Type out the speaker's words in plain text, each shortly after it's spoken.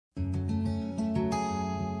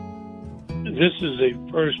This is the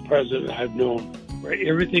first president I've known where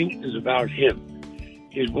everything is about him.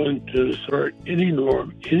 He's willing to assert any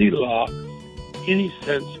norm, any law, any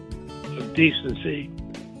sense of decency,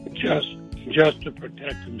 just to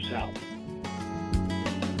protect himself.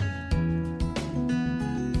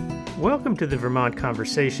 Welcome to the Vermont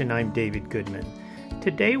Conversation. I'm David Goodman.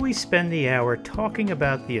 Today we spend the hour talking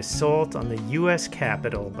about the assault on the U.S.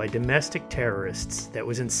 Capitol by domestic terrorists that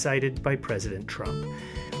was incited by President Trump.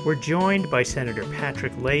 We're joined by Senator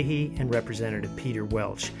Patrick Leahy and Representative Peter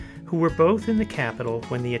Welch, who were both in the Capitol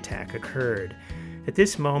when the attack occurred. At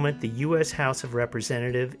this moment, the U.S. House of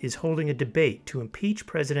Representatives is holding a debate to impeach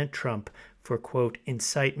President Trump for, quote,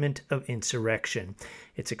 incitement of insurrection.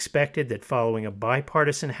 It's expected that following a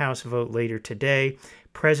bipartisan House vote later today,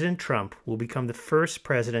 President Trump will become the first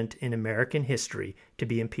president in American history to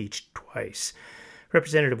be impeached twice.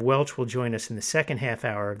 Representative Welch will join us in the second half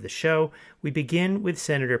hour of the show. We begin with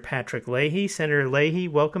Senator Patrick Leahy. Senator Leahy,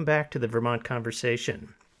 welcome back to the Vermont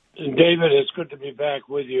Conversation. David, it's good to be back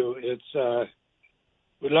with you.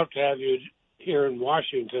 We'd love to have you here in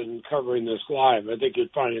Washington covering this live. I think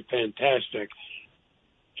you'd find it fantastic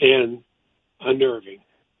and unnerving.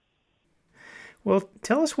 Well,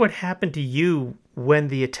 tell us what happened to you when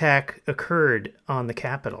the attack occurred on the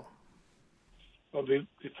Capitol. Well,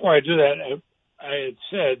 before I do that, I had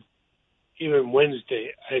said, even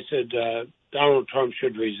Wednesday, I said Donald Trump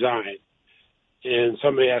should resign. And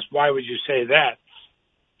somebody asked, why would you say that?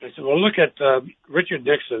 I said, well, look at Richard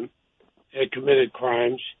Nixon had committed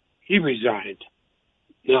crimes. He resigned.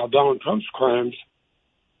 Now, Donald Trump's crimes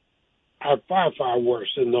are far, far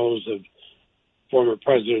worse than those of former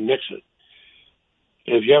President Nixon.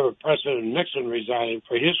 And if you have a President Nixon resigning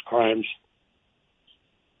for his crimes,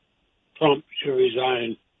 Trump should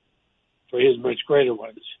resign for his much greater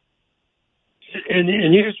ones. And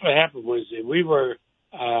here's what happened Wednesday. We were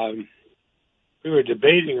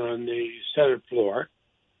debating on the Senate floor,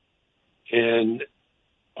 and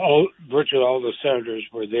virtually all the senators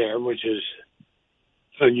were there, which is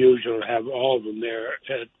unusual to have all of them there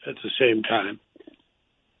at the same time.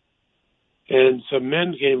 And some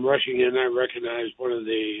men came rushing in. I recognized one of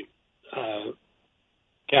the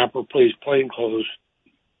Capitol Police plainclothes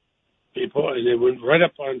people, and they went right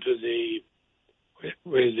up onto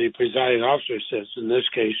where the presiding officer sits. In this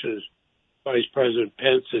case, is Vice President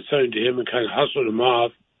Pence. Said something to him and kind of hustled him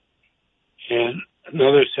off. And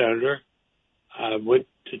another senator went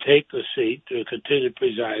to take the seat to continue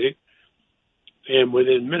presiding. And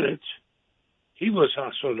within minutes, he was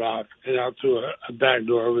hustled off and out through a back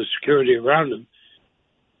door with security around him.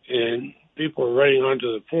 And people were running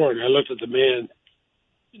onto the floor. And I looked at the man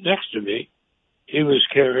next to me. He was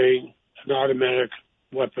carrying an automatic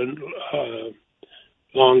weapon,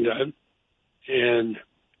 long gun, and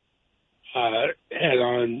had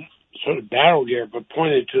on sort of battle gear, but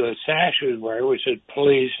pointed to a sash he was wearing, which said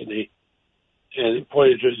police, and he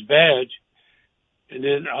pointed to his badge. And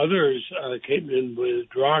then others came in with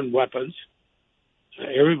drawn weapons.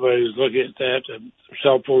 Everybody was looking at that. Their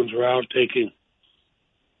cell phones were out taking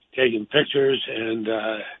pictures.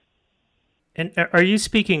 And are you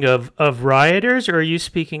speaking of rioters, or are you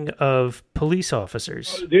speaking of police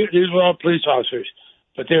officers? These were all police officers,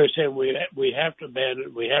 but they were saying we have to abandon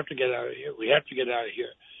it. We have to get out of here. We have to get out of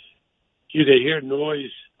here. You could hear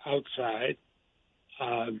noise outside.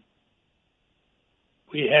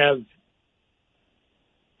 We have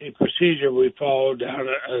a procedure we follow down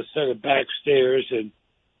a set of back stairs, and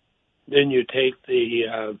then you take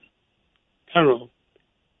the tunnel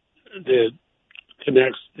that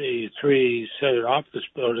connects the three Senate office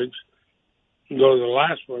buildings and go to the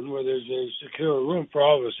last one where there's a secure room for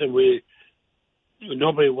all of us. And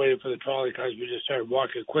nobody waited for the trolley cars. We just started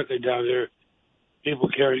walking quickly down there, people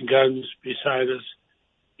carrying guns beside us.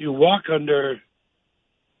 You walk under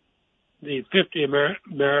the 50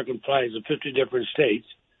 American flags of 50 different states.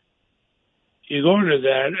 You go into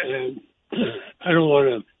that, and I don't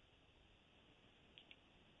want to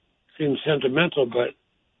seem sentimental, but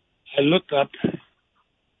I looked up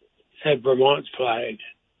at Vermont's flag,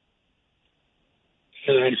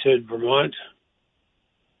 and I said, Vermont,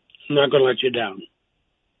 I'm not going to let you down.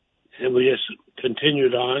 And we just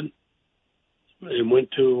continued on and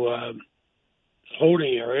went to the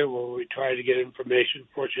holding area where we tried to get information.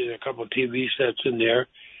 Fortunately, there are a couple of TV sets in there.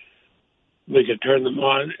 We could turn them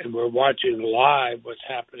on, and we're watching live what's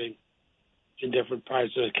happening in different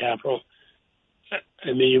parts of the Capitol. I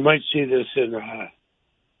mean, you might see this in a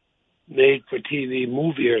made-for-TV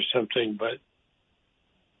movie or something, but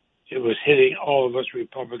it was hitting all of us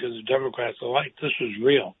Republicans and Democrats alike. This was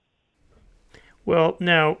real. Well,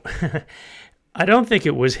 now, I don't think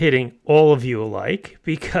it was hitting all of you alike,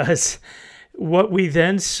 because What we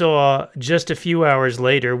then saw just a few hours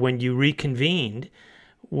later when you reconvened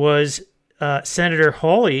was Senator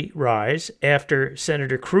Hawley rise after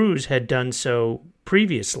Senator Cruz had done so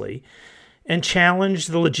previously and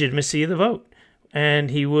challenged the legitimacy of the vote. And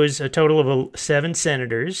he was a total of 7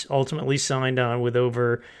 senators, ultimately signed on with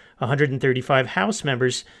over 135 House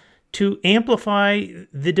members to amplify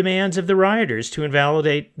the demands of the rioters to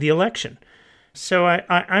invalidate the election. So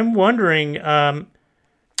I'm wondering,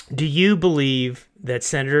 do you believe that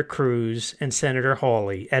Senator Cruz and Senator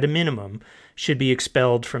Hawley, at a minimum, should be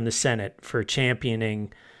expelled from the Senate for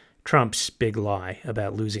championing Trump's big lie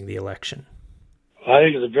about losing the election? I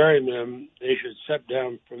think at the very minimum, they should step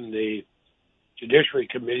down from the Judiciary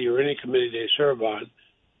Committee or any committee they serve on,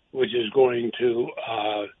 which is going to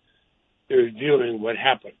be reviewing what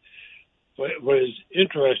happened. What is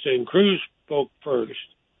interesting, Cruz spoke first,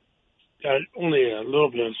 got only a little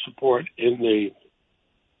bit of support in the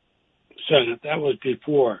Senate. That was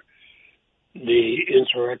before the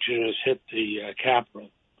insurrectionists hit the Capitol.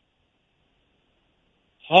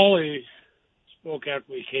 Hawley spoke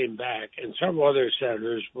after we came back, and several other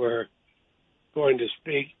senators were going to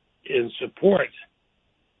speak in support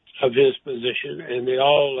of his position, and they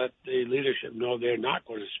all let the leadership know they're not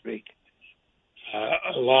going to speak.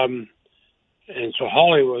 And so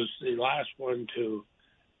Hawley was the last one to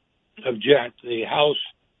object. The House,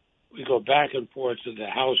 we go back and forth to the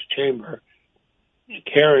House chamber,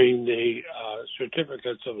 carrying the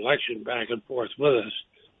certificates of election back and forth with us.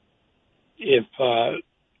 If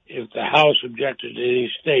the House objected to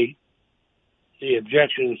any state, the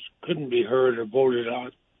objections couldn't be heard or voted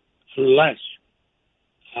on unless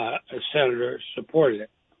a senator supported it.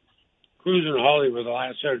 Cruz and Hawley were the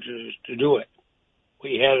last senators to do it.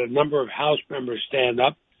 We had a number of House members stand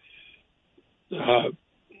up.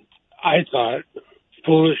 I thought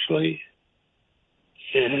foolishly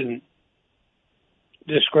and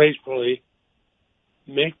disgracefully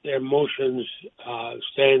make their motions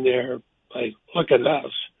stand there like, look at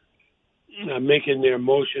us, making their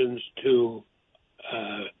motions to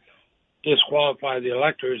disqualify the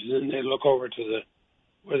electors, and then they look over to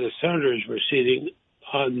where the senators were sitting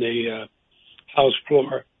on the House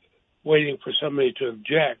floor, waiting for somebody to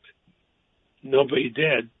object. Nobody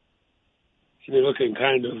did. And they're looking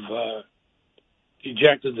kind of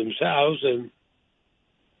dejected themselves. And,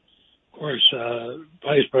 of course,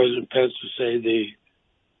 Vice President Pence to say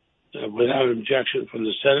without objection from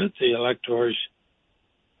the Senate, the electors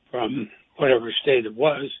from whatever state it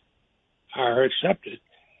was are accepted.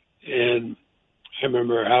 And I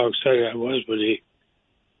remember how excited I was when he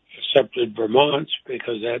accepted Vermont's,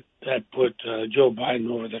 because that put Joe Biden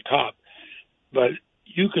over the top. But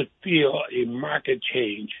you could feel a marked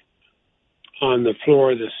change on the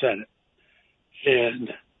floor of the Senate.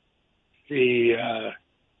 And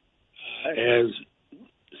as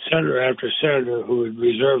senator after senator who had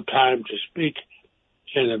reserved time to speak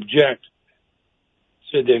and object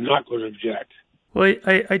said they're not going to object. Well,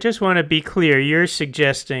 I just want to be clear. You're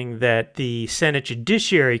suggesting that the Senate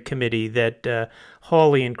Judiciary Committee, that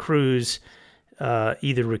Hawley and Cruz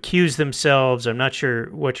either recuse themselves. I'm not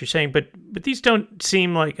sure what you're saying, but these don't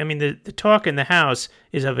seem like, I mean, the talk in the House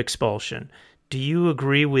is of expulsion. Do you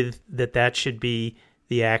agree with that should be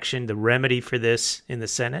the action, the remedy for this in the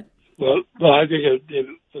Senate? Well, I think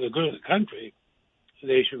for the good of the country,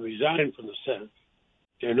 they should resign from the Senate.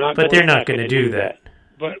 They're not going to do that.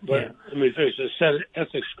 But yeah. I mean, the Senate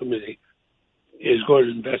Ethics Committee is going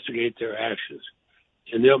to investigate their actions,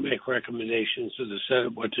 and they'll make recommendations to the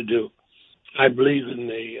Senate what to do. I believe in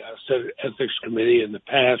the Senate Ethics Committee in the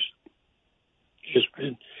past. It's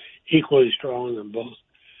been equally strong than both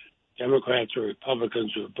Democrats or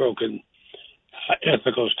Republicans who have broken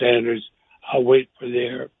ethical standards. I'll wait for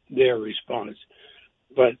their response.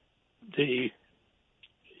 But the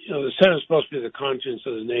Senate's supposed to be the conscience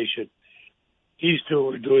of the nation. These two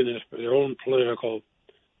are doing this for their own political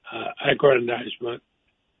aggrandizement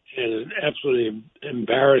and an absolute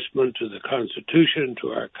embarrassment to the Constitution, to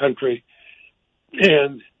our country.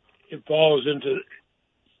 And it falls into,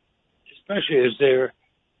 especially as they're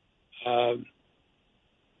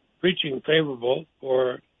preaching favorable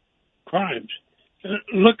for crimes.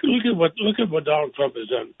 Look at what Donald Trump has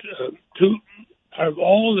done. Out of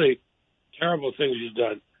all the terrible things he's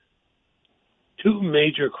done, 2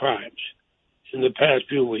 major crimes in the past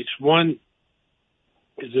few weeks. One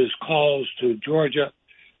is his calls to Georgia,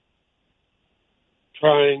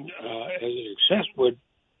 trying as an would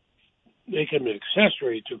make him an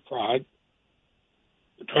accessory to fraud,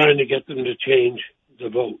 trying to get them to change the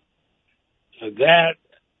vote. That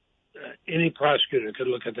any prosecutor could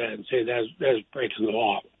look at that and say that's breaking the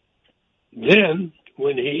law. Then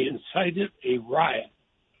when he incited a riot.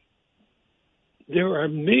 There are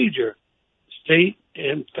major state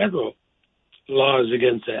and federal laws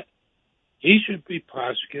against that. He should be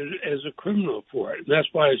prosecuted as a criminal for it. And that's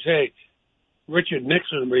why I say Richard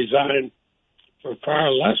Nixon resigned for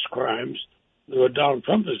far less crimes than what Donald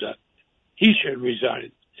Trump has done. He should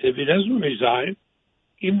resign. If he doesn't resign,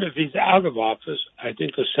 even if he's out of office, I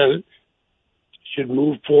think the Senate should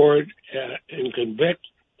move forward and convict.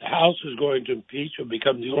 The House is going to impeach or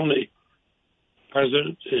become the only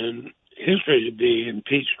president in history to be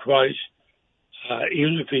impeached twice.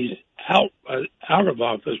 Even if he's out of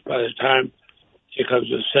office by the time it comes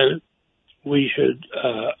to the Senate, we should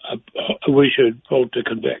vote to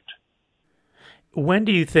convict. When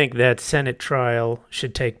do you think that Senate trial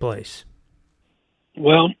should take place?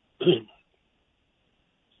 Well,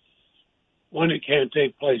 one, it can't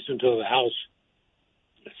take place until the House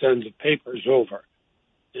sends the papers over,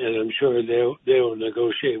 and I'm sure they will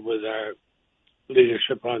negotiate with our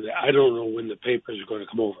leadership on that. I don't know when the papers are going to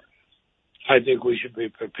come over. I think we should be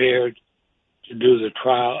prepared to do the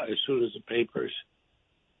trial as soon as the papers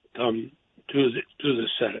come to the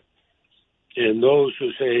Senate. And those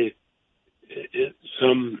who say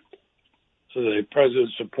some of the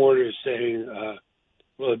president's supporters saying,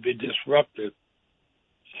 will it be disruptive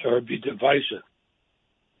or be divisive?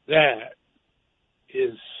 That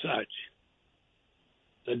is such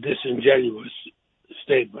a disingenuous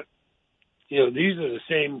statement. You know, these are the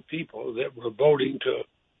same people that were voting to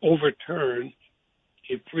overturn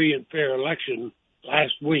a free and fair election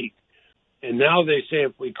last week. And now they say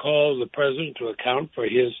if we call the president to account for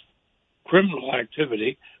his criminal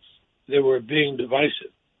activity, they were being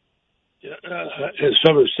divisive. As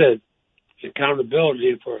someone said,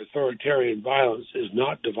 accountability for authoritarian violence is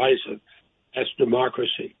not divisive. That's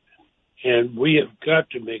democracy. And we have got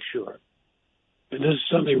to make sure, and this is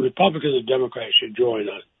something Republicans and Democrats should join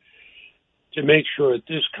on, to make sure that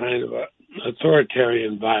this kind of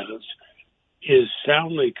authoritarian violence is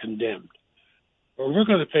soundly condemned. Or we're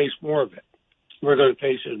going to face more of it. We're going to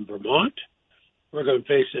face it in Vermont. We're going to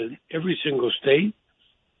face it in every single state.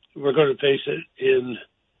 We're going to face it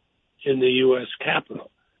in the U.S.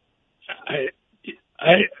 Capitol.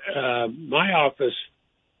 My office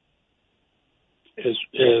is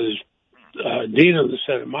Dean of the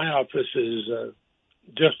Senate. My office is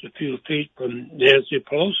just a few feet from Nancy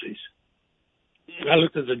Pelosi's. I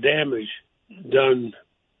looked at the damage done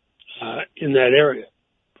in that area.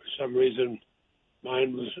 For some reason,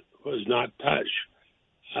 mine was not touched.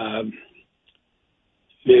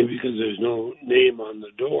 Maybe because there's no name on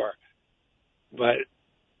the door. But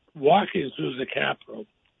walking through the Capitol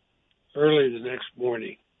early the next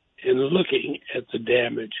morning and looking at the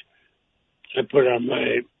damage, I put on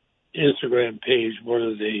my Instagram page one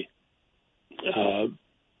of the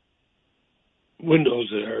windows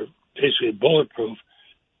that are basically bulletproof,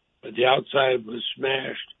 but the outside was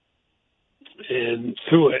smashed, and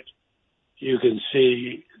through it you can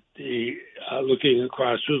see looking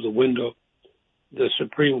across through the window, the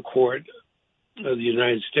Supreme Court of the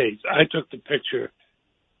United States. I took the picture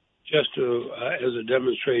just as a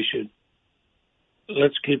demonstration.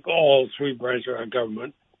 Let's keep all three branches of our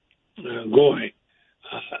government going.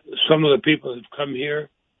 Some of the people that have come here,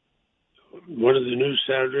 one of the new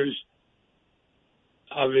senators,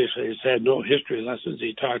 obviously has had no history lessons.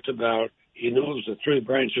 He talked about, he knows the three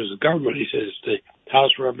branches of government. He says the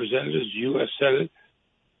House of Representatives, U.S. Senate,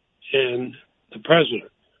 and the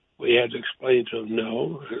President. We had to explain to him,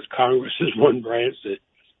 no, Congress is one branch, the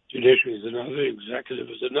judiciary is another, the executive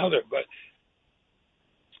is another. But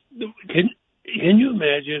can you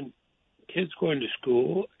imagine kids going to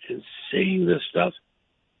school and seeing this stuff?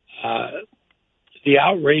 The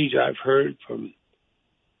outrage I've heard from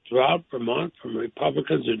throughout Vermont, from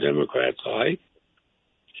Republicans and Democrats alike,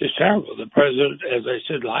 is terrible. The president, as I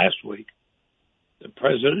said last week, the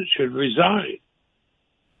president should resign.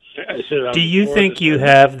 Do you think you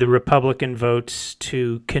have the Republican votes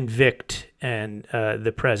to convict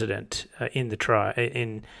the president in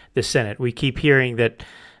the Senate? We keep hearing that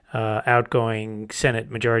outgoing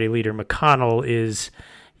Senate Majority Leader McConnell is,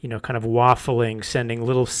 kind of waffling, sending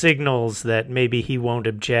little signals that maybe he won't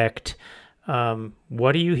object.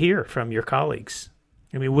 What do you hear from your colleagues?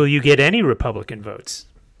 I mean, will you get any Republican votes?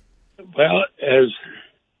 Well,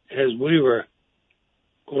 as we were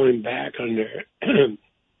going back under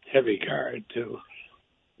heavy guard to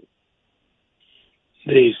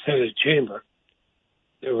the Senate chamber,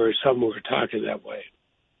 there were some who were talking that way.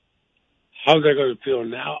 How they're going to feel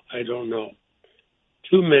now, I don't know.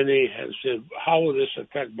 Too many have said, how will this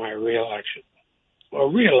affect my reelection? Well,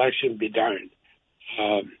 reelection be darned.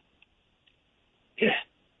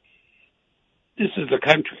 this is the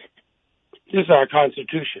country. This is our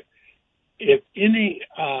Constitution. If any,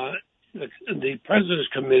 the president has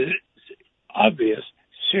committed obvious,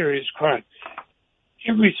 serious crime.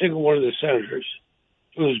 Every single one of the senators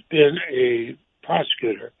who's been a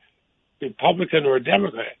prosecutor, Republican or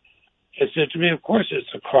Democrat, has said to me, of course it's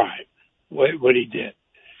a crime, what he did.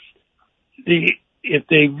 If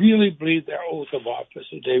they really believe their oath of office,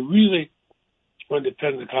 if they really want to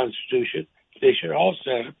defend the Constitution, they should all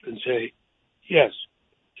stand up and say, yes,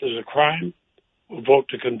 there's a crime, we'll vote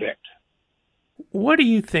to convict. What do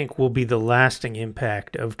you think will be the lasting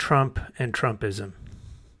impact of Trump and Trumpism?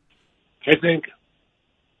 I think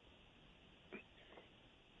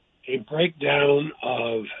a breakdown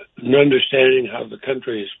of an understanding how the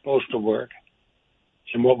country is supposed to work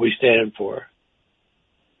and what we stand for.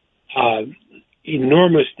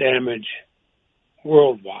 Enormous damage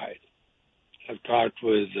worldwide. I've talked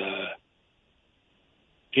with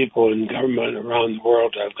people in government around the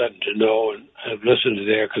world I've gotten to know, and I've listened to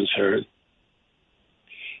their concern.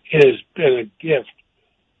 It has been a gift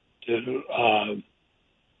to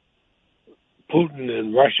Putin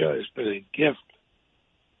and Russia. It's been a gift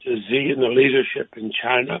to Xi and the leadership in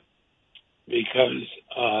China, because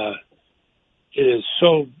it has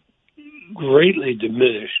so greatly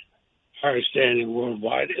diminished our standing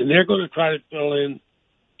worldwide, and they're going to try to fill in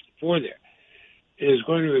for that. It is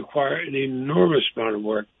going to require an enormous amount of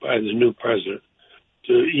work by the new president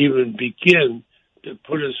to even begin to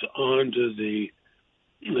put us onto the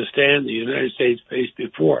stand the United States faced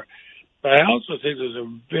before. But I also think there's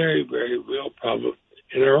a very, very real problem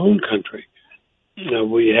in our own country. You know,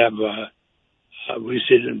 we have, we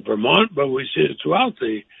see it in Vermont, but we see it throughout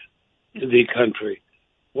the country.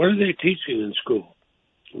 What are they teaching in school?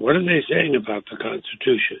 What are they saying about the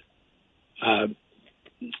Constitution?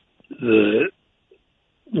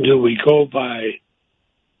 Do we go by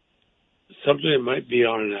something that might be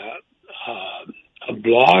on a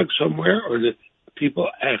blog somewhere, or do people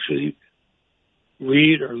actually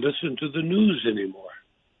read or listen to the news anymore?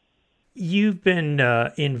 You've been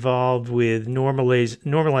involved with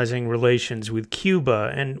normalizing relations with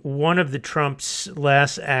Cuba, and one of the Trump's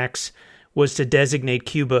last acts was to designate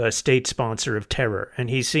Cuba a state sponsor of terror. And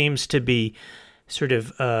he seems to be sort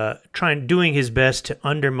of doing his best to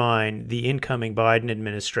undermine the incoming Biden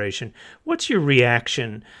administration. What's your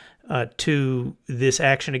reaction to this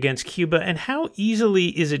action against Cuba, and how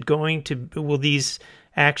easily is it going to, will these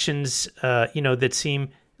actions, that seem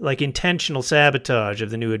like intentional sabotage of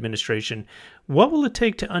the new administration, what will it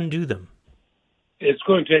take to undo them? It's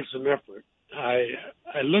going to take some effort. I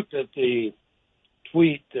looked at the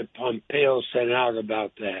tweet that Pompeo sent out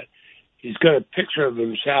about that. He's got a picture of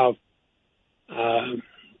himself,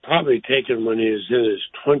 probably taken when he was in his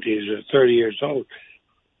 20s or 30 years old.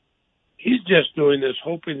 He's just doing this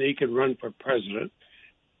hoping that he can run for president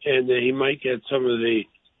and that he might get some of the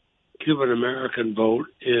Cuban-American vote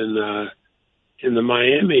in the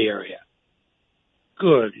Miami area.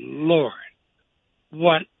 Good Lord.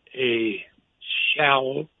 What a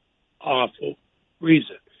shallow, awful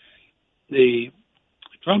reason. The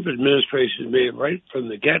Trump administration made it right from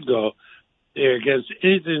the get-go. They're against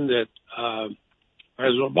anything that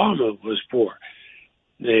President Obama was for.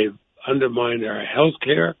 They've undermined our health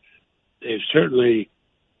care. They've certainly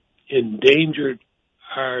endangered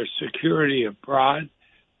our security abroad.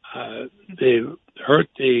 They've hurt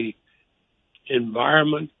the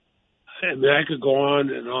environment. I mean, I could go on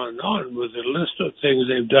and on and on with a list of things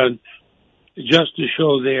they've done just to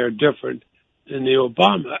show they are different than the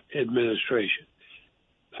Obama administration.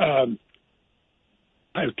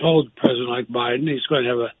 I've told a president like Biden he's going to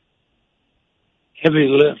have a heavy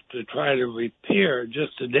lift to try to repair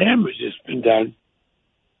just the damage that's been done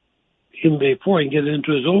even before he can get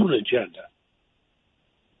into his own agenda.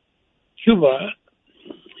 What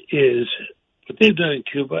they've done in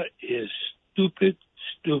Cuba is stupid,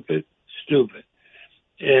 stupid, stupid.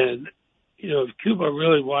 And, if Cuba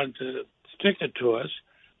really wanted to stick it to us,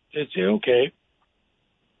 they'd say, okay,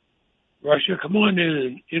 Russia, come on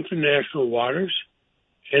in international waters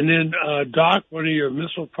and then dock one of your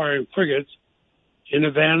missile-firing frigates in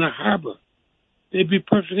Havana Harbor. They'd be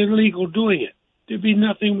perfectly legal doing it. There'd be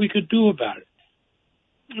nothing we could do about it.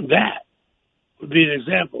 That would be an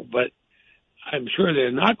example, but I'm sure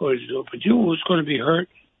they're not going to do it. But you know who's going to be hurt?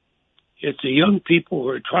 It's the young people who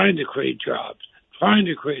are trying to create jobs, trying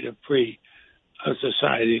to create a free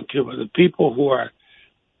society in Cuba, the people who are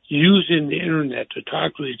using the internet to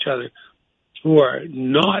talk to each other, who are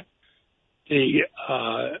not the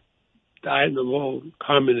dyed-in-the-wool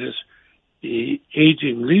communists the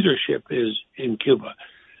aging leadership is in Cuba.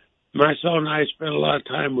 Marcel and I spent a lot of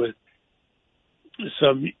time with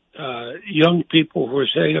some young people who were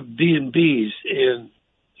setting up B&Bs in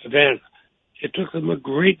Havana. It took them a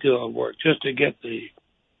great deal of work just to get the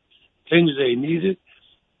things they needed,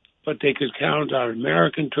 but they could count on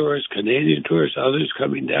American tourists, Canadian tourists, others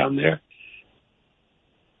coming down there.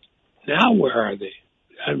 Now where are they?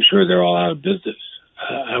 I'm sure they're all out of business.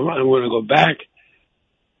 I'm going to go back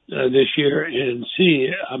this year and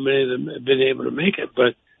see how many of them have been able to make it,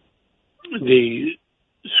 but the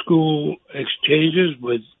school exchanges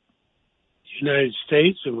with the United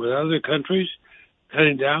States and with other countries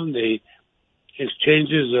cutting down, the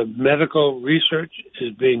exchanges of medical research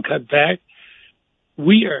is being cut back.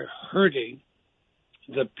 We are hurting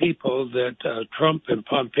the people that Trump and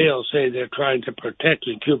Pompeo say they're trying to protect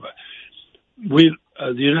in Cuba.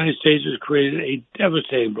 The United States has created a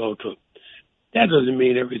devastating blow to them. That doesn't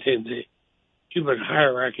mean everything the Cuban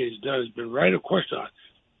hierarchy has done has been right. Of course not.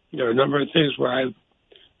 There are a number of things where I've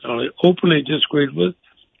not only openly disagreed with,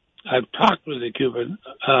 I've talked with the Cuban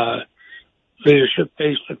leadership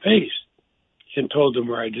face to face and told them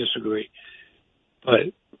where I disagree.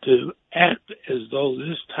 But to act as though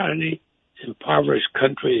this tiny, impoverished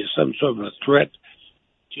country is some sort of a threat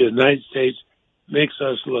to the United States makes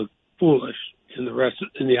us look foolish in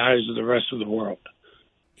the eyes of the rest of the world.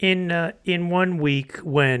 In 1 week,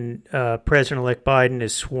 when President-elect Biden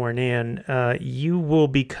is sworn in, you will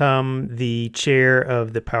become the chair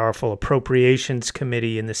of the powerful Appropriations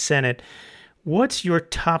Committee in the Senate. What's your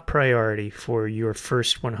top priority for your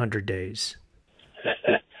first 100 days?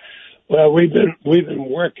 Well, we've been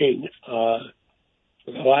working for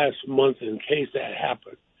the last month in case that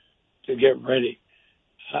happened to get ready.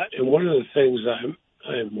 And one of the things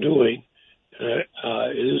I'm doing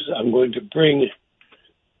is I'm going to bring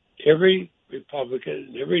every Republican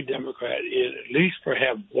and every Democrat in, at least for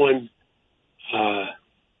have one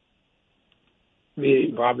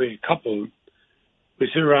meeting, probably a couple of them. We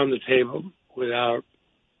sit around the table without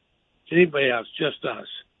anybody else, just us,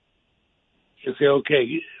 and say,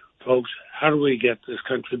 okay, folks, how do we get this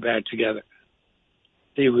country back together?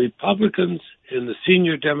 The Republicans and the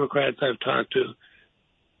senior Democrats I've talked to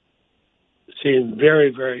seem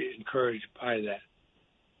very, very encouraged by that.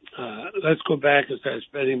 Let's go back and start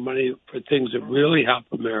spending money for things that really help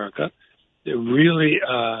America, that really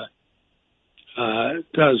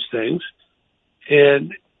does things,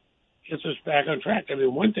 and gets us back on track. I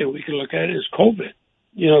mean, one thing we can look at is COVID.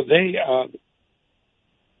 You know,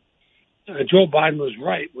 Joe Biden was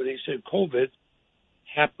right when he said COVID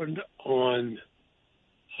happened on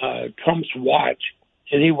Trump's watch,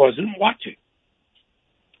 and he wasn't watching.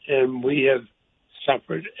 And we have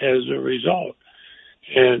suffered as a result.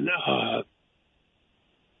 And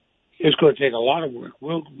it's going to take a lot of work.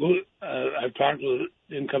 I've talked to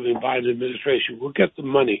the incoming Biden administration. We'll get the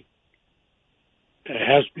money. It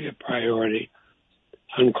has to be a priority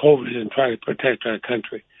on COVID and try to protect our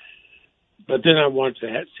country. But then I want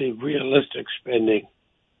to see realistic spending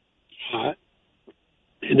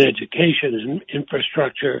in education and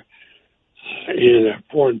infrastructure, in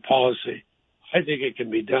foreign policy. I think it can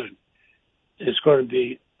be done. It's going to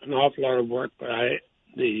be an awful lot of work, but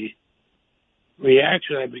the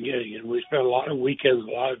reaction I've been getting, and we spent a lot of weekends,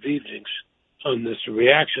 a lot of evenings on this, the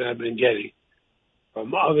reaction I've been getting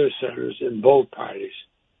from other senators in both parties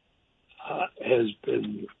has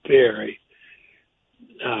been very,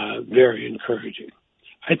 very encouraging.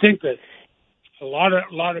 I think that a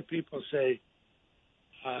lot of people say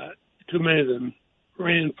too many of them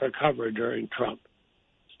ran for cover during Trump's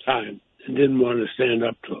time and didn't want to stand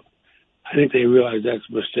up to him. I think they realize that's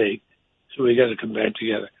a mistake, so we got to come back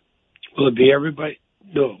together. Will it be everybody?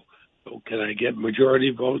 No. So can I get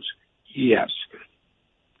majority votes? Yes.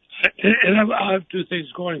 And I'll have two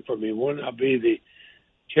things going for me. One, I'll be the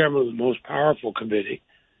chairman of the most powerful committee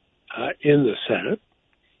in the Senate,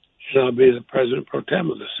 and I'll be the president pro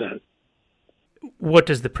tem of the Senate.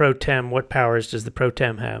 What powers does the pro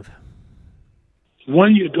tem have?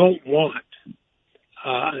 One you don't want.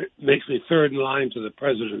 It makes me third in line to the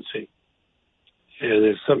presidency. And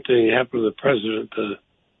if something happened to the president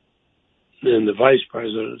and the vice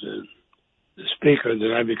president and the speaker,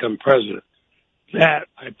 then I become president. That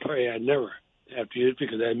I pray I never have to use,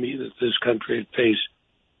 because that means that this country had faced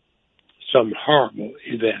some horrible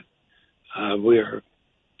event. We are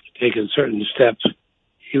taking certain steps,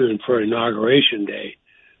 even for Inauguration Day,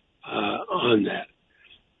 on that.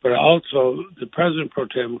 But also, the president pro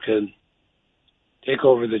tem can take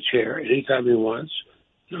over the chair anytime he wants,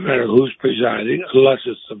 no matter who's presiding, unless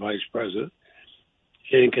it's the vice president,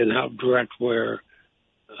 and can help direct where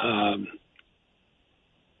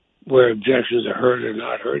objections are heard or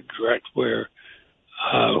not heard, direct where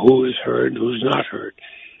who is heard and who's not heard.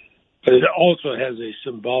 but it also has a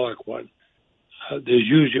symbolic one. There's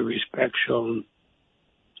usually respect shown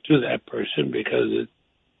to that person because it's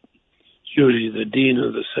usually the dean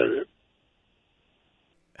of the Senate.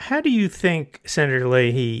 How do you think, Senator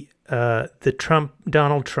Leahy,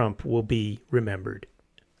 Donald Trump will be remembered?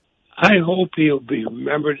 I hope he'll be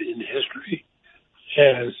remembered in history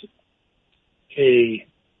as a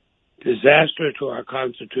disaster to our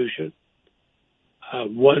Constitution,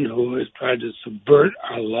 one who has tried to subvert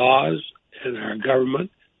our laws and our government,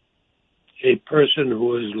 a person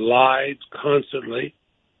who has lied constantly,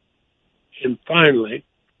 and finally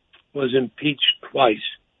was impeached twice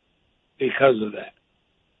because of that.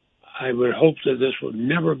 I would hope that this will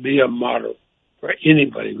never be a model for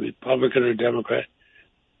anybody, Republican or Democrat,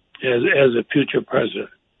 as a future president.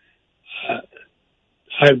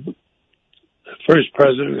 The first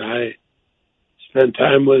president I spent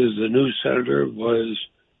time with as a new senator was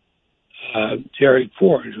Jerry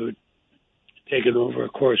Ford, who had taken over,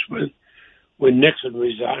 of course, when Nixon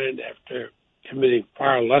resigned after committing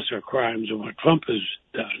far lesser crimes than what Trump has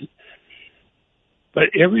done.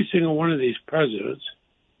 But every single one of these presidents,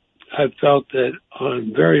 I felt that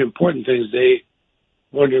on very important things, they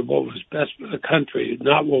wondered what was best for the country,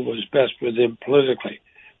 not what was best for them politically.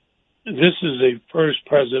 This is the first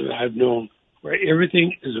president I've known where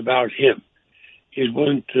everything is about him. He's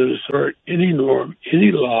willing to assert any norm,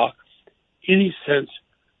 any law, any sense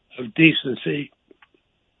of decency,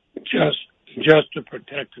 just to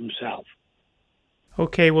protect himself.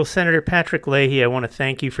 Okay, well, Senator Patrick Leahy, I want to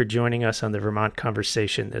thank you for joining us on the Vermont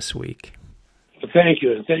Conversation this week. Well, thank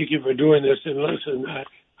you, and thank you for doing this. And listen,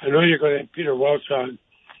 I know you're going to have Peter Welch on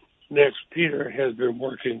next. Peter has been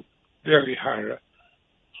working very hard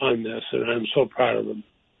on this, and I'm so proud of him.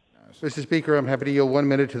 Mr. Speaker, I'm happy to yield 1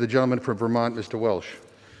 minute to the gentleman from Vermont, Mr. Welch.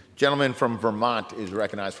 Gentleman from Vermont is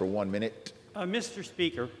recognized for 1 minute. Mr.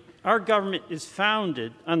 Speaker, our government is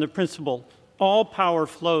founded on the principle all power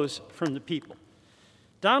flows from the people.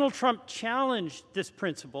 Donald Trump challenged this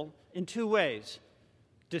principle in two ways: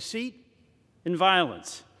 deceit and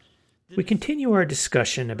violence. We continue our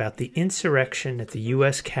discussion about the insurrection at the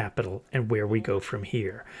U.S. Capitol and where we go from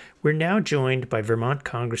here. We're now joined by Vermont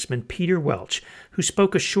Congressman Peter Welch, who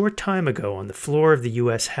spoke a short time ago on the floor of the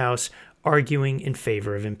U.S. House arguing in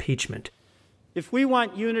favor of impeachment. If we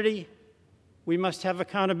want unity, we must have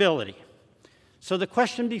accountability. So the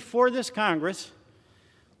question before this Congress: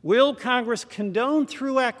 will Congress condone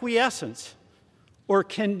through acquiescence or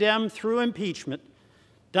condemn through impeachment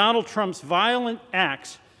Donald Trump's violent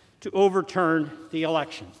acts to overturn the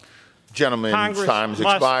election? Gentleman's Congress time's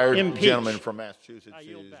must expired. impeach. Gentleman from Massachusetts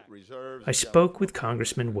is reserved. I spoke with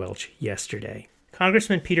Congressman Welch yesterday.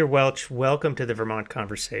 Congressman Peter Welch, welcome to the Vermont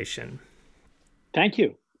Conversation. Thank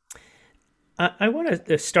you. I want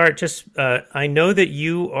to start just, I know that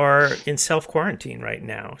you are in self-quarantine right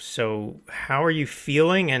now. So how are you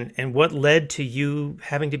feeling and what led to you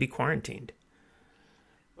having to be quarantined?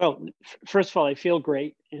 Well, first of all, I feel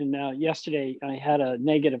great. And yesterday I had a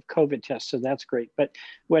negative COVID test, so that's great. But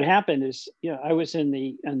what happened is, I was in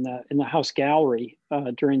the House gallery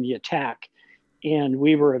during the attack, and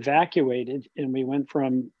we were evacuated, and we went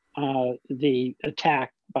from the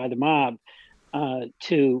attack by the mob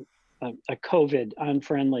to a COVID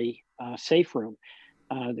unfriendly safe room.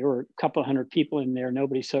 There were a couple hundred people in there,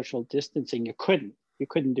 nobody social distancing. You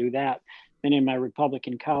couldn't do that. Many of my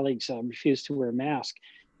Republican colleagues refused to wear a mask.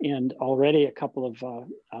 And already a couple of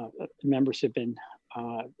members have been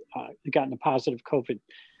gotten a positive COVID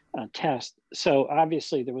test. So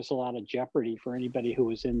obviously there was a lot of jeopardy for anybody who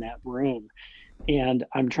was in that room. And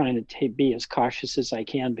I'm trying to be as cautious as I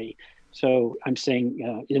can be. So I'm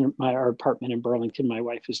staying in our apartment in Burlington. My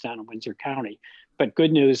wife is down in Windsor County. But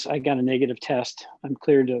good news, I got a negative test. I'm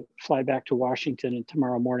cleared to fly back to Washington, and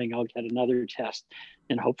tomorrow morning I'll get another test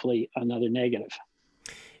and hopefully another negative.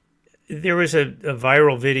 There was a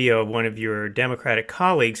viral video of one of your Democratic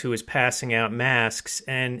colleagues who was passing out masks,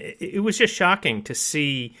 and it was just shocking to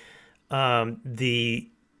see the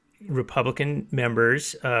Republican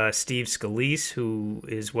members, Steve Scalise, who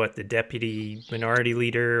is the deputy minority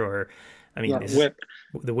leader, or whip.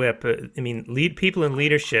 The whip. People in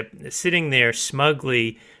leadership sitting there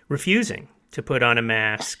smugly refusing to put on a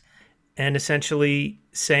mask and essentially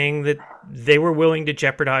saying that they were willing to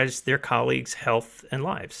jeopardize their colleagues' health and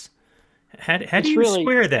lives. How do you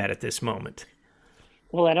square that at this moment?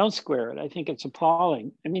 Well, I don't square it. I think it's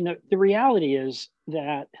appalling. The reality is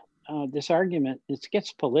that this argument, it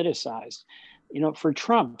gets politicized. For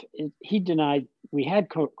Trump, he denied we had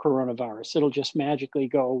coronavirus. It'll just magically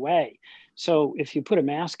go away. So if you put a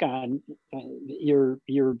mask on,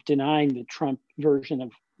 you're denying the Trump version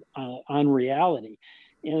of unreality.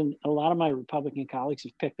 And a lot of my Republican colleagues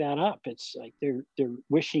have picked that up. It's like they're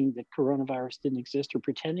wishing that coronavirus didn't exist or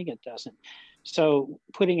pretending it doesn't. So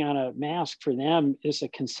putting on a mask for them is a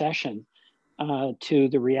concession to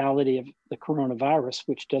the reality of the coronavirus,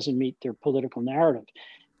 which doesn't meet their political narrative.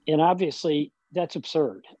 And obviously, that's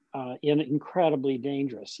absurd and incredibly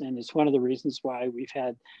dangerous. And it's one of the reasons why we've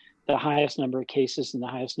had the highest number of cases and the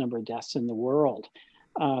highest number of deaths in the world.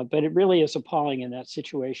 But it really is appalling in that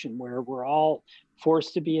situation where we're all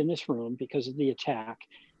forced to be in this room because of the attack.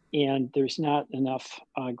 And there's not enough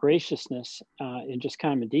graciousness and just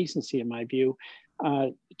common decency, in my view,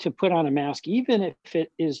 to put on a mask, even if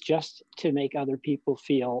it is just to make other people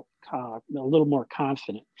feel a little more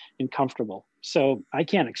confident and comfortable. So I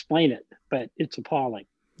can't explain it, but it's appalling.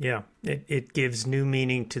 Yeah, it gives new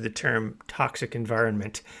meaning to the term toxic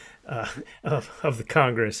environment of the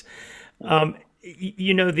Congress.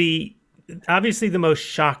 Obviously the most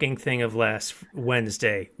shocking thing of last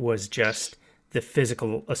Wednesday was just the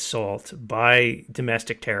physical assault by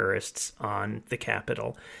domestic terrorists on the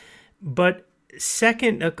Capitol. But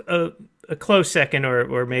second, a close second,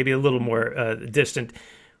 or maybe a little more distant,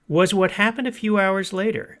 was what happened a few hours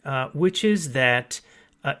later, which is that,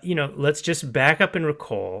 let's just back up and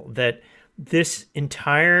recall that this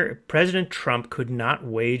entire President Trump could not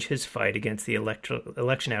wage his fight against the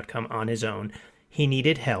election outcome on his own. He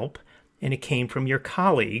needed help, and it came from your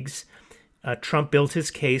colleagues. Trump built his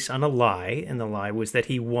case on a lie, and the lie was that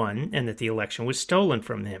he won and that the election was stolen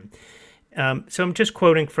from him. So I'm just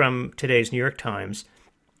quoting from today's New York Times.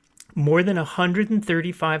 More than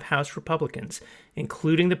 135 House Republicans,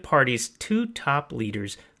 including the party's two top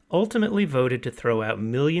leaders, ultimately voted to throw out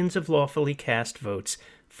millions of lawfully cast votes,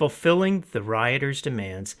 fulfilling the rioters'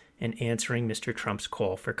 demands and answering Mr. Trump's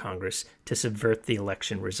call for Congress to subvert the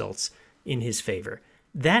election results in his favor.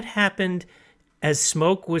 That happened as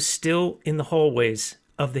smoke was still in the hallways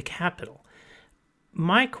of the Capitol.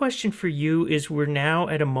 My question for you is, we're now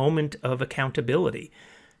at a moment of accountability.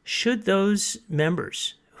 Should those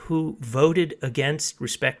members who voted against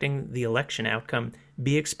respecting the election outcome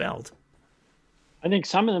be expelled? I think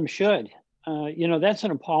some of them should. That's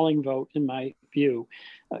an appalling vote in my view,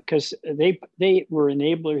 because they were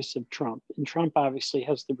enablers of Trump, and Trump obviously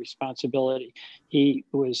has the responsibility. He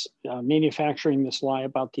was manufacturing this lie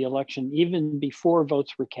about the election even before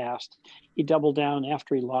votes were cast. He doubled down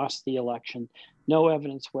after he lost the election, no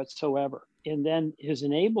evidence whatsoever. And then his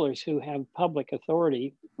enablers, who have public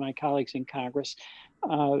authority, my colleagues in Congress,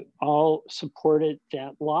 all supported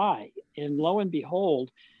that lie. And lo and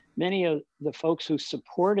behold, many of the folks who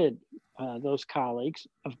supported those colleagues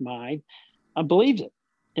of mine believed it.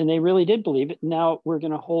 And they really did believe it. Now we're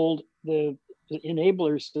going to hold the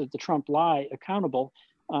enablers of the Trump lie accountable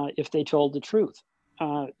if they told the truth.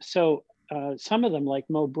 So some of them, like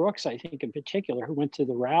Mo Brooks, I think in particular, who went to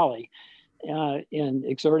the rally and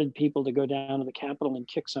exhorted people to go down to the Capitol and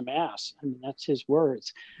kick some ass. I mean, that's his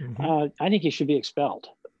words. Mm-hmm. I think he should be expelled.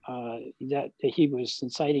 That he was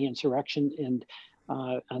inciting insurrection and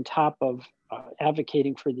on top of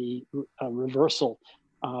advocating for the reversal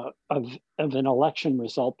of an election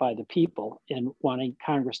result by the people and wanting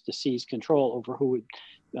Congress to seize control over who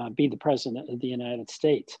would be the president of the United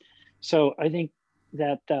States. So I think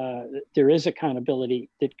that there is accountability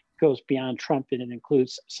that goes beyond Trump, and it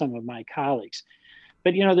includes some of my colleagues.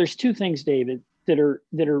 But there's two things, David, that are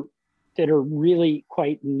really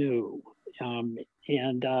quite new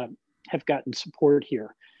and have gotten support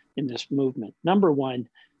here in this movement. Number one,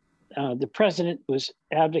 the president was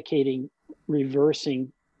advocating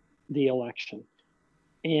reversing the election,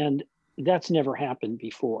 and that's never happened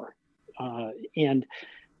before. And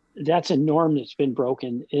that's a norm that's been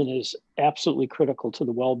broken and is absolutely critical to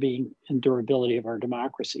the well-being and durability of our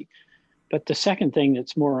democracy. But the second thing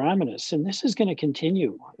that's more ominous, and this is going to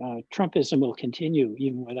continue, Trumpism will continue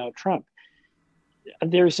even without Trump.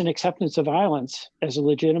 There's an acceptance of violence as a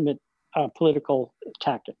legitimate political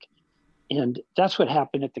tactic. And that's what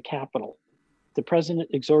happened at the Capitol. The president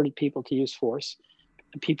exhorted people to use force.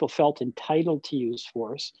 People felt entitled to use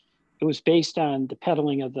force. It was based on the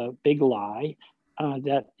peddling of the big lie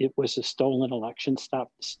that it was a stolen election,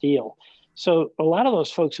 stop the steal. So a lot of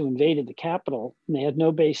those folks who invaded the Capitol, and they had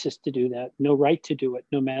no basis to do that, no right to do it,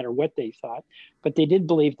 no matter what they thought, but they did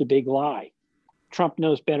believe the big lie. Trump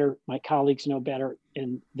knows better, my colleagues know better,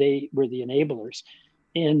 and they were the enablers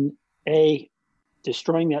in A,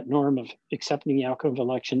 destroying that norm of accepting the outcome of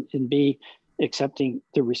election, and B, accepting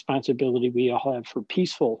the responsibility we all have for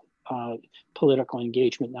peaceful political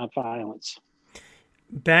engagement, not violence.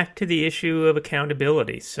 Back to the issue of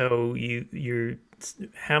accountability. So you're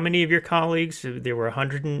how many of your colleagues, there were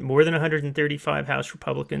more than 135 House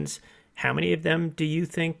Republicans, How many of them do you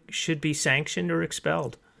think should be sanctioned or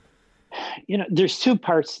expelled? There's two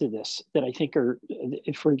parts to this that I think are,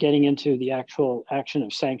 if we're getting into the actual action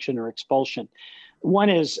of sanction or expulsion. One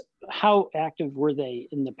is, how active were they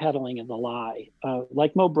in the peddling of the lie?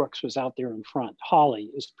 Like Mo Brooks was out there in front.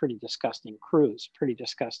 Hawley is pretty disgusting. Cruz, pretty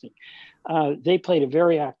disgusting. They played a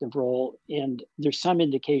very active role, and there's some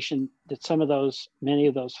indication that many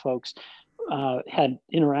of those folks had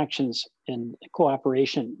interactions and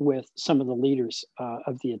cooperation with some of the leaders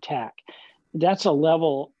of the attack. That's a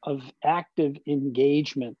level of active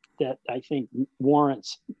engagement that I think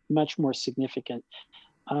warrants much more significant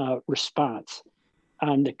response.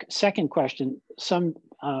 On the second question, some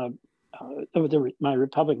of my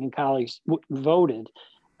Republican colleagues voted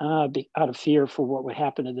out of fear for what would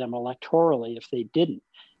happen to them electorally if they didn't.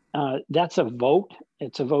 That's a vote.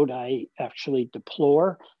 It's a vote I actually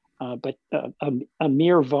deplore. But a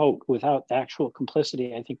mere vote without actual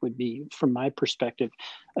complicity, I think, would be, from my perspective,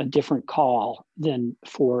 a different call than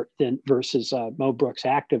versus Mo Brooks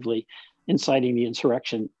actively inciting the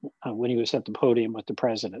insurrection when he was at the podium with the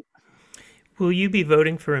president. Will you be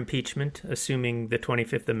voting for impeachment, assuming the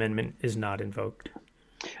 25th Amendment is not invoked?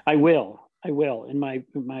 I will. And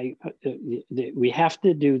we have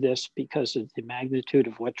to do this because of the magnitude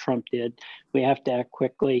of what Trump did. We have to act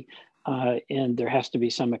quickly. And there has to be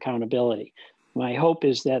some accountability. My hope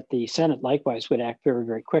is that the Senate likewise would act very,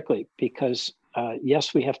 very quickly because,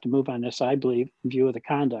 yes, we have to move on this, I believe, in view of the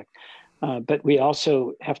conduct. But we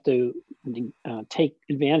also have to take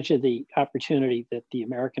advantage of the opportunity that the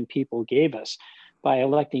American people gave us by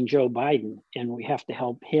electing Joe Biden. And we have to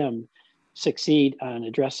help him succeed on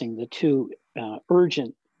addressing the two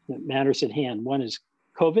urgent matters at hand. One is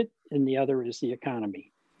COVID, and the other is the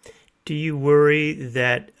economy. Do you worry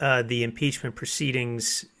that the impeachment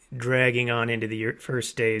proceedings dragging on into the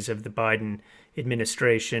first days of the Biden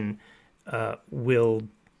administration will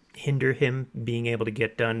hinder him being able to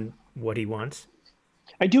get done what he wants?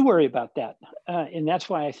 I do worry about that. And that's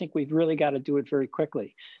why I think we've really got to do it very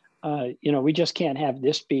quickly. We just can't have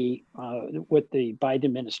this be what the Biden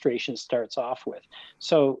administration starts off with.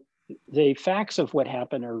 So the facts of what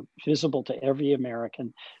happened are visible to every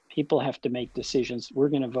American. People have to make decisions. We're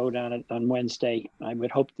going to vote on it on Wednesday. I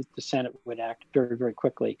would hope that the Senate would act very, very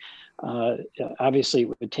quickly. Obviously, it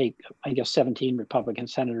would take, 17 Republican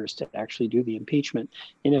senators to actually do the impeachment.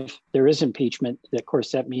 And if there is impeachment, of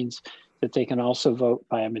course, that means that they can also vote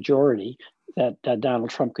by a majority that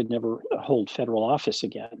Donald Trump could never hold federal office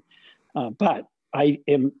again. But I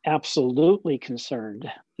am absolutely concerned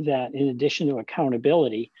that in addition to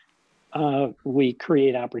accountability, we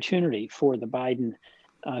create opportunity for the Biden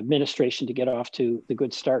administration to get off to the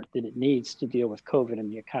good start that it needs to deal with COVID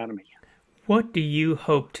and the economy. What do you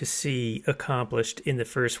hope to see accomplished in the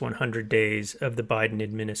first 100 days of the Biden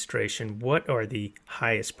administration? What are the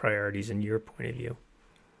highest priorities in your point of view?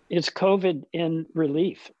 It's COVID and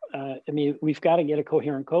relief. We've got to get a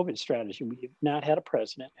coherent COVID strategy. We've not had a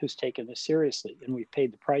president who's taken this seriously, and we've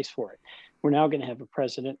paid the price for it. We're now going to have a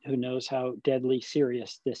president who knows how deadly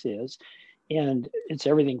serious this is. And it's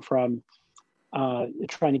everything from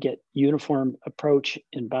trying to get uniform approach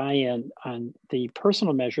and buy-in on the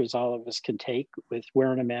personal measures all of us can take with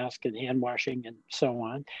wearing a mask and hand washing and so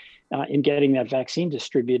on, and getting that vaccine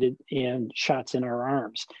distributed and shots in our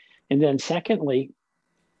arms. And then secondly,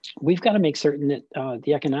 we've got to make certain that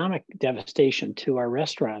the economic devastation to our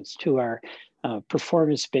restaurants, to our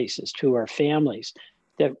performance spaces, to our families,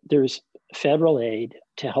 that there's federal aid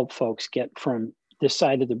to help folks get from this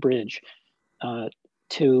side of the bridge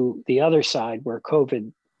to the other side where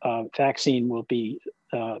COVID vaccine will be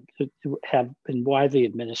have been widely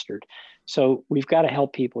administered. So we've got to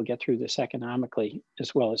help people get through this economically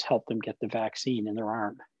as well as help them get the vaccine in their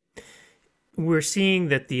arm. We're seeing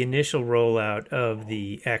that the initial rollout of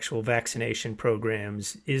the actual vaccination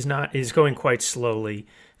programs is going quite slowly,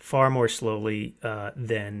 far more slowly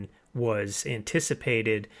than was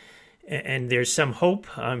anticipated. And there's some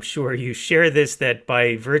hope, I'm sure you share this, that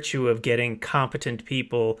by virtue of getting competent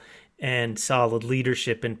people and solid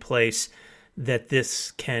leadership in place, that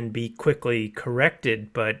this can be quickly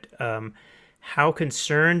corrected. But how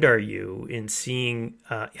concerned are you in seeing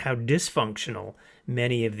how dysfunctional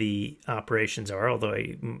many of the operations are? Although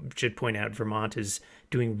I should point out Vermont is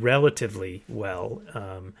doing relatively well,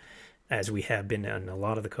 as we have been on a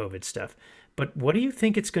lot of the COVID stuff. But what do you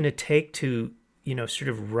think it's going to take to, sort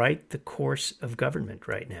of right the course of government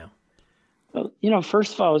right now? Well,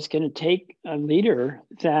 first of all, it's going to take a leader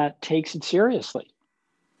that takes it seriously.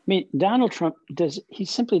 Donald Trump he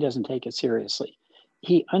simply doesn't take it seriously.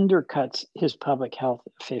 He undercuts his public health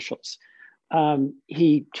officials.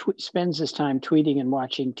 He spends his time tweeting and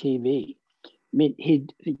watching TV. I mean,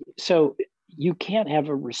 so you can't have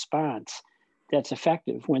a response that's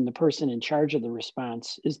effective when the person in charge of the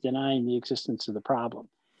response is denying the existence of the problem.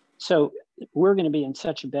 So we're going to be in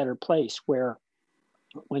such a better place where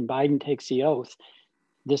when Biden takes the oath,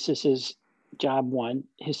 this is his job one.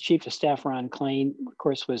 His chief of staff, Ron Klain, of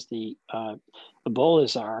course, was the Ebola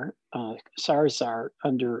czar, SARS czar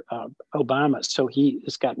under Obama. So he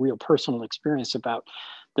has got real personal experience about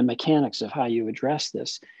the mechanics of how you address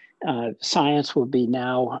this. Science will be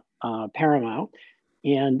now paramount.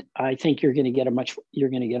 And I think you're going to get a much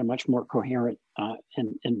more coherent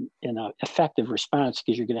and effective response,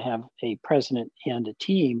 because you're going to have a president and a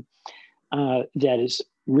team that is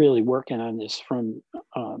really working on this from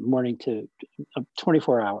morning to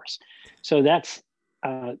 24 hours. So that's,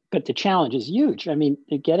 but the challenge is huge. I mean,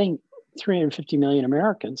 getting 350 million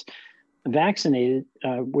Americans vaccinated,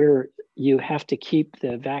 where you have to keep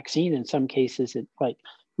the vaccine in some cases at like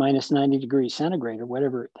minus 90 degrees centigrade or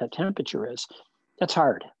whatever that temperature is. That's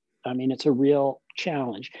hard. I mean, it's a real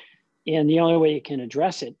challenge. And the only way you can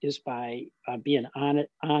address it is by being on it.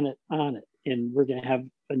 And we're going to have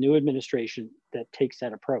a new administration that takes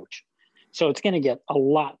that approach. So it's going to get a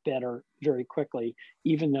lot better very quickly,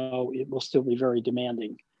 even though it will still be very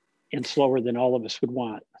demanding and slower than all of us would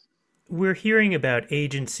want. We're hearing about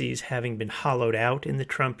agencies having been hollowed out in the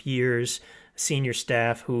Trump years, senior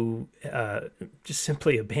staff who just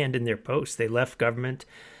simply abandoned their posts. They left government.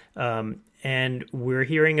 And we're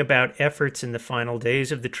hearing about efforts in the final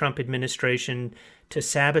days of the Trump administration to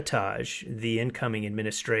sabotage the incoming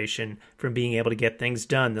administration from being able to get things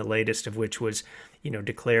done, the latest of which was,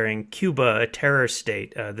 declaring Cuba a terror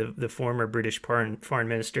state. The former British foreign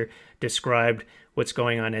minister described what's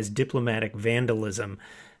going on as diplomatic vandalism.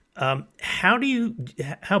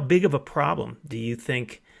 How big of a problem do you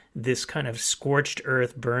think this kind of scorched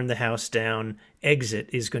earth, burn the house down exit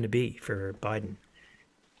is going to be for Biden?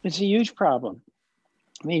 It's a huge problem.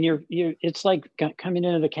 I mean, it's like coming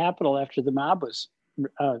into the Capitol after the mob was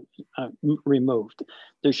removed.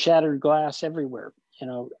 There's shattered glass everywhere.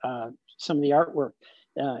 Some of the artwork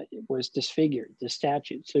was disfigured, the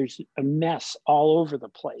statues. There's a mess all over the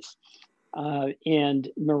place. And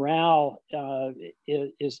morale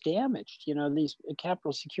is damaged. These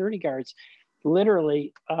Capitol security guards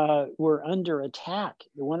literally were under attack.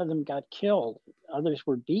 One of them got killed. Others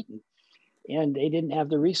were beaten. And they didn't have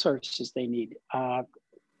the resources they need.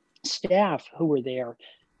 Staff who were there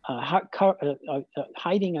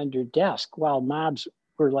hiding under desk while mobs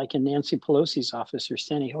were like in Nancy Pelosi's office or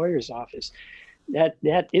Steny Hoyer's office.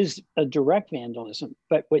 That is a direct vandalism.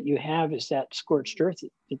 But what you have is that scorched earth,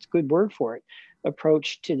 it's a good word for it,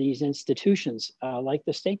 approach to these institutions, like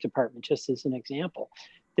the State Department, just as an example,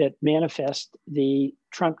 that manifest the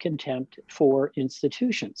Trump contempt for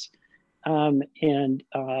institutions.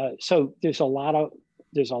 So there's a lot of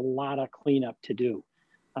cleanup to do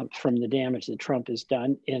from the damage that Trump has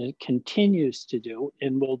done, and it continues to do,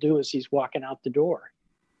 and will do as he's walking out the door.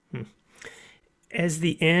 As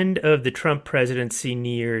the end of the Trump presidency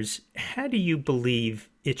nears, how do you believe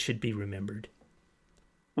it should be remembered?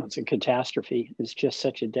 Well, it's a catastrophe. It's just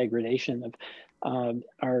such a degradation of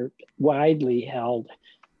our widely held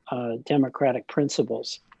democratic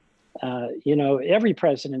principles. Every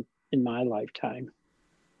president in my lifetime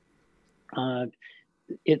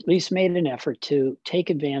at least made an effort to take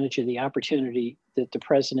advantage of the opportunity that the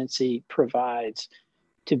presidency provides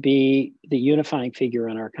to be the unifying figure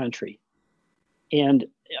in our country. And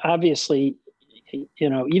obviously,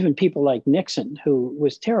 even people like Nixon, who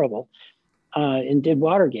was terrible and did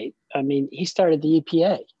Watergate. I mean, he started the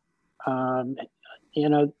EPA,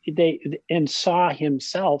 and saw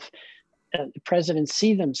himself, the presidents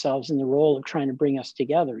see themselves in the role of trying to bring us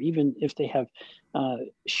together, even if they have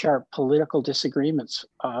sharp political disagreements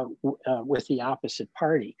with the opposite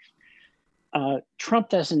party. Trump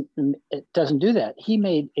doesn't do that. He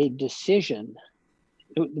made a decision,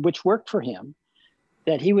 which worked for him,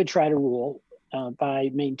 that he would try to rule by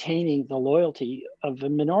maintaining the loyalty of the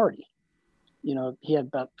minority. He had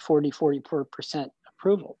about 44%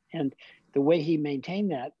 approval. And the way he maintained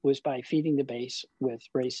that was by feeding the base with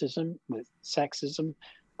racism, with sexism,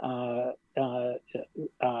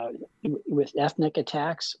 with ethnic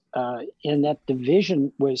attacks. And that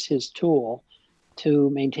division was his tool to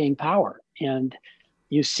maintain power. And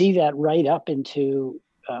you see that right up into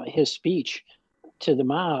his speech to the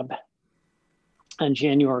mob on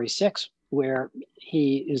January 6th, where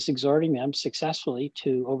he is exhorting them successfully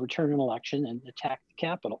to overturn an election and attack the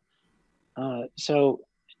Capitol.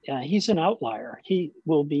 He's an outlier. He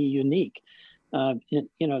will be unique.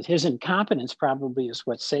 His incompetence probably is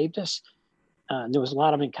what saved us. There was a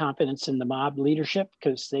lot of incompetence in the mob leadership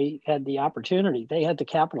because they had the opportunity. They had the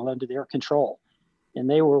Capitol under their control, and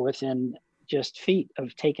they were within just feet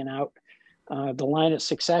of taking out the line of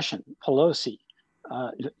succession: Pelosi,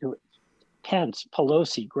 Pence,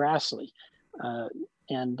 Pelosi, Grassley,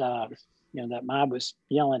 and that mob was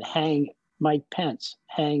yelling, "Hang Mike Pence,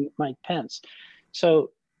 hang Mike Pence."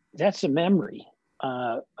 So that's a memory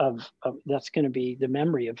of that's going to be the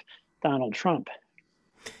memory of Donald Trump.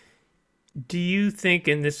 Do you think,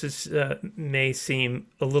 and this is may seem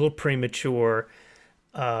a little premature,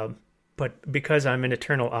 but because I'm an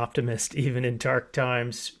eternal optimist, even in dark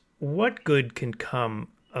times, what good can come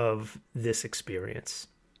of this experience?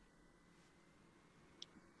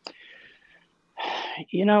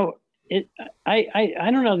 I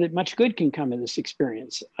don't know that much good can come of this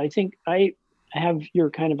experience. I think I have your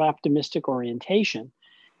kind of optimistic orientation,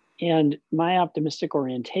 and my optimistic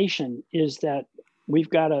orientation is that we've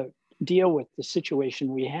got to deal with the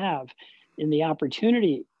situation we have. And the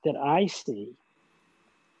opportunity that I see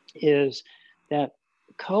is that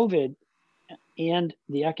COVID and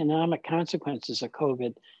the economic consequences of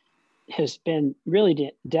COVID has been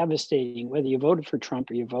really devastating, whether you voted for Trump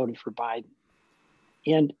or you voted for Biden.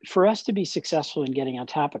 And for us to be successful in getting on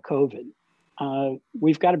top of COVID,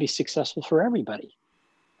 we've got to be successful for everybody,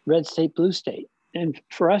 red state, blue state. And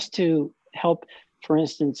for us to help, for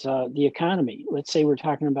instance, the economy, let's say we're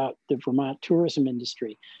talking about the Vermont tourism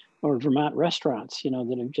industry or Vermont restaurants,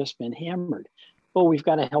 that have just been hammered. Well, we've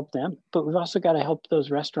got to help them, but we've also got to help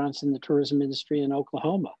those restaurants in the tourism industry in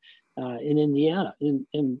Oklahoma, in Indiana,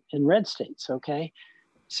 in red states, okay?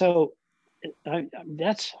 So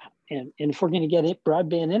that's, and if we're going to get it,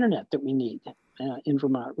 broadband internet that we need in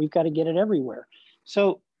Vermont, we've got to get it everywhere.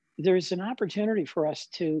 So there's an opportunity for us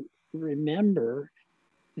to remember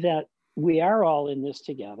that we are all in this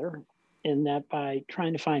together, and that by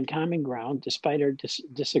trying to find common ground, despite our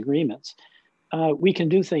disagreements, we can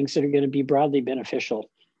do things that are going to be broadly beneficial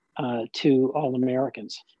to all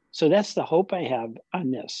Americans. So that's the hope I have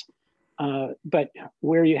on this. But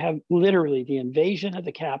where you have literally the invasion of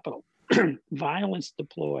the Capitol, violence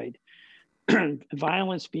deployed,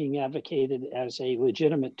 violence being advocated as a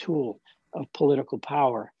legitimate tool of political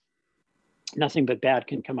power, nothing but bad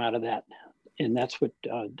can come out of that. And that's what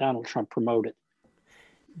Donald Trump promoted.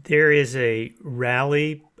 There is a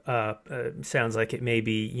rally, sounds like it may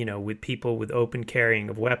be, with people with open carrying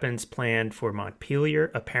of weapons planned for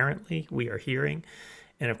Montpelier, apparently, we are hearing.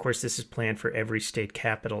 And of course, this is planned for every state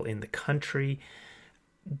capital in the country.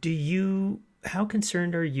 How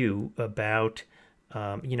concerned are you about,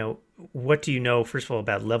 what do you know, first of all,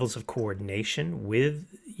 about levels of coordination with,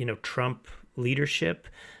 Trump leadership,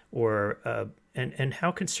 or and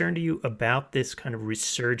how concerned are you about this kind of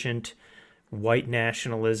resurgent white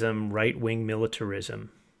nationalism, right-wing militarism?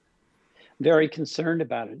 Very concerned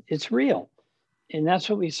about it. It's real. And that's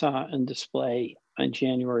what we saw on display on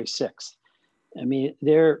January 6th. I mean,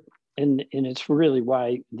 and it's really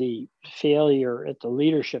why the failure at the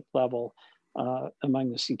leadership level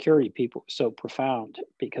among the security people was so profound,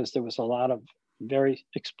 because there was a lot of very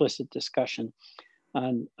explicit discussion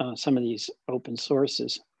on some of these open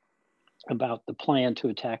sources about the plan to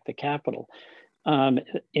attack the Capitol.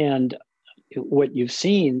 And what you've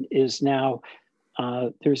seen is now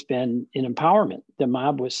there's been an empowerment. The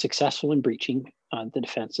mob was successful in breaching the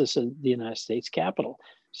defenses of the United States Capitol.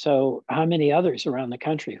 So how many others around the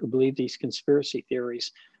country who believe these conspiracy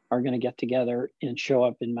theories are going to get together and show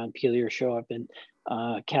up in Montpelier, show up in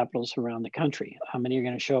capitals around the country? How many are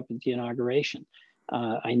going to show up at the inauguration?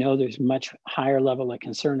 I know there's much higher level of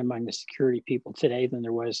concern among the security people today than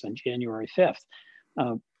there was on January 5th.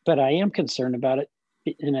 But I am concerned about it.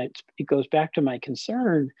 And it goes back to my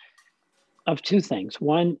concern of two things.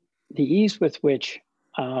 One, the ease with which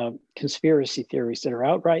conspiracy theories that are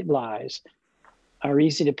outright lies are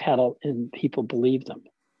easy to peddle and people believe them.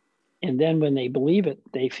 And then when they believe it,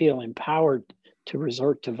 they feel empowered to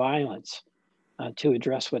resort to violence to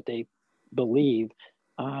address what they believe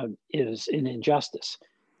is an injustice.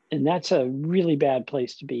 And that's a really bad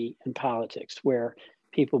place to be in politics, where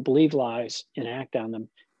people believe lies and act on them,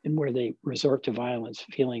 and where they resort to violence,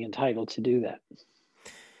 feeling entitled to do that.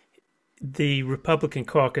 The Republican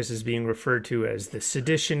caucus is being referred to as the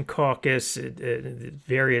Sedition Caucus.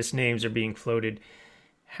 Various names are being floated.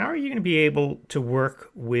 How are you going to be able to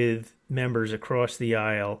work with members across the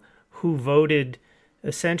aisle who voted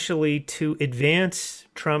essentially to advance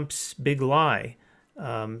Trump's big lie?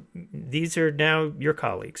 These are now your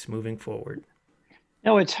colleagues moving forward.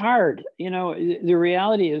 No, it's hard. The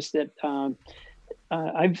reality is that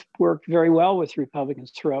I've worked very well with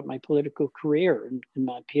Republicans throughout my political career. In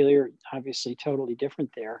Montpelier, obviously totally different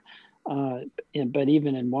there. but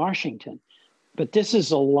even in Washington. But this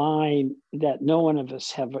is a line that no one of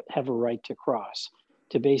us have a right to cross,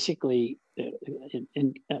 to basically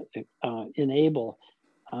enable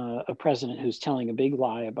a president who's telling a big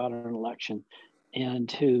lie about an election and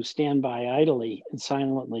to stand by idly and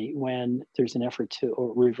silently when there's an effort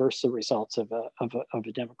to reverse the results of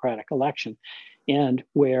a democratic election, and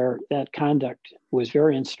where that conduct was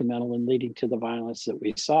very instrumental in leading to the violence that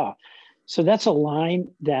we saw. So that's a line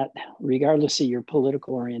that, regardless of your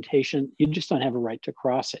political orientation, you just don't have a right to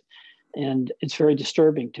cross it. And it's very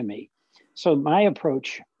disturbing to me. So my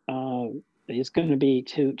approach is going to be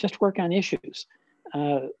to just work on issues.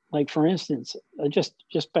 Like, for instance, just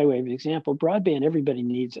by way of example, broadband, everybody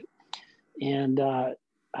needs it. And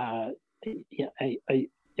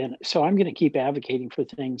and so I'm going to keep advocating for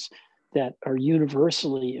things that are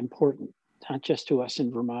universally important, not just to us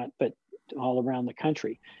in Vermont, but all around the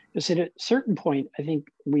country. Because at a certain point, I think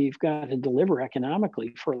we've got to deliver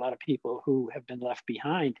economically for a lot of people who have been left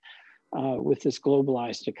behind with this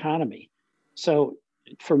globalized economy. So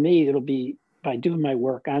for me, it'll be by doing my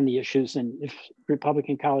work on the issues. And if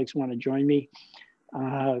Republican colleagues want to join me,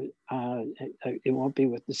 it won't be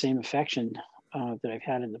with the same affection that I've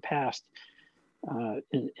had in the past,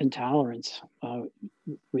 intolerance,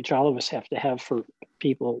 which all of us have to have for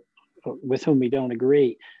people with whom we don't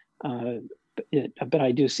agree. But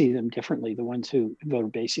I do see them differently, the ones who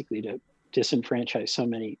voted basically to disenfranchise so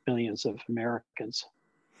many millions of Americans.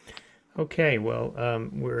 Okay, well,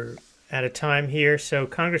 we're out of time here. So,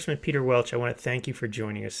 Congressman Peter Welch, I want to thank you for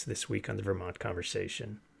joining us this week on the Vermont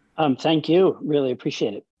Conversation. Thank you. Really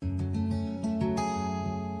appreciate it.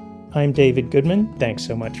 I'm David Goodman. Thanks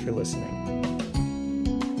so much for listening.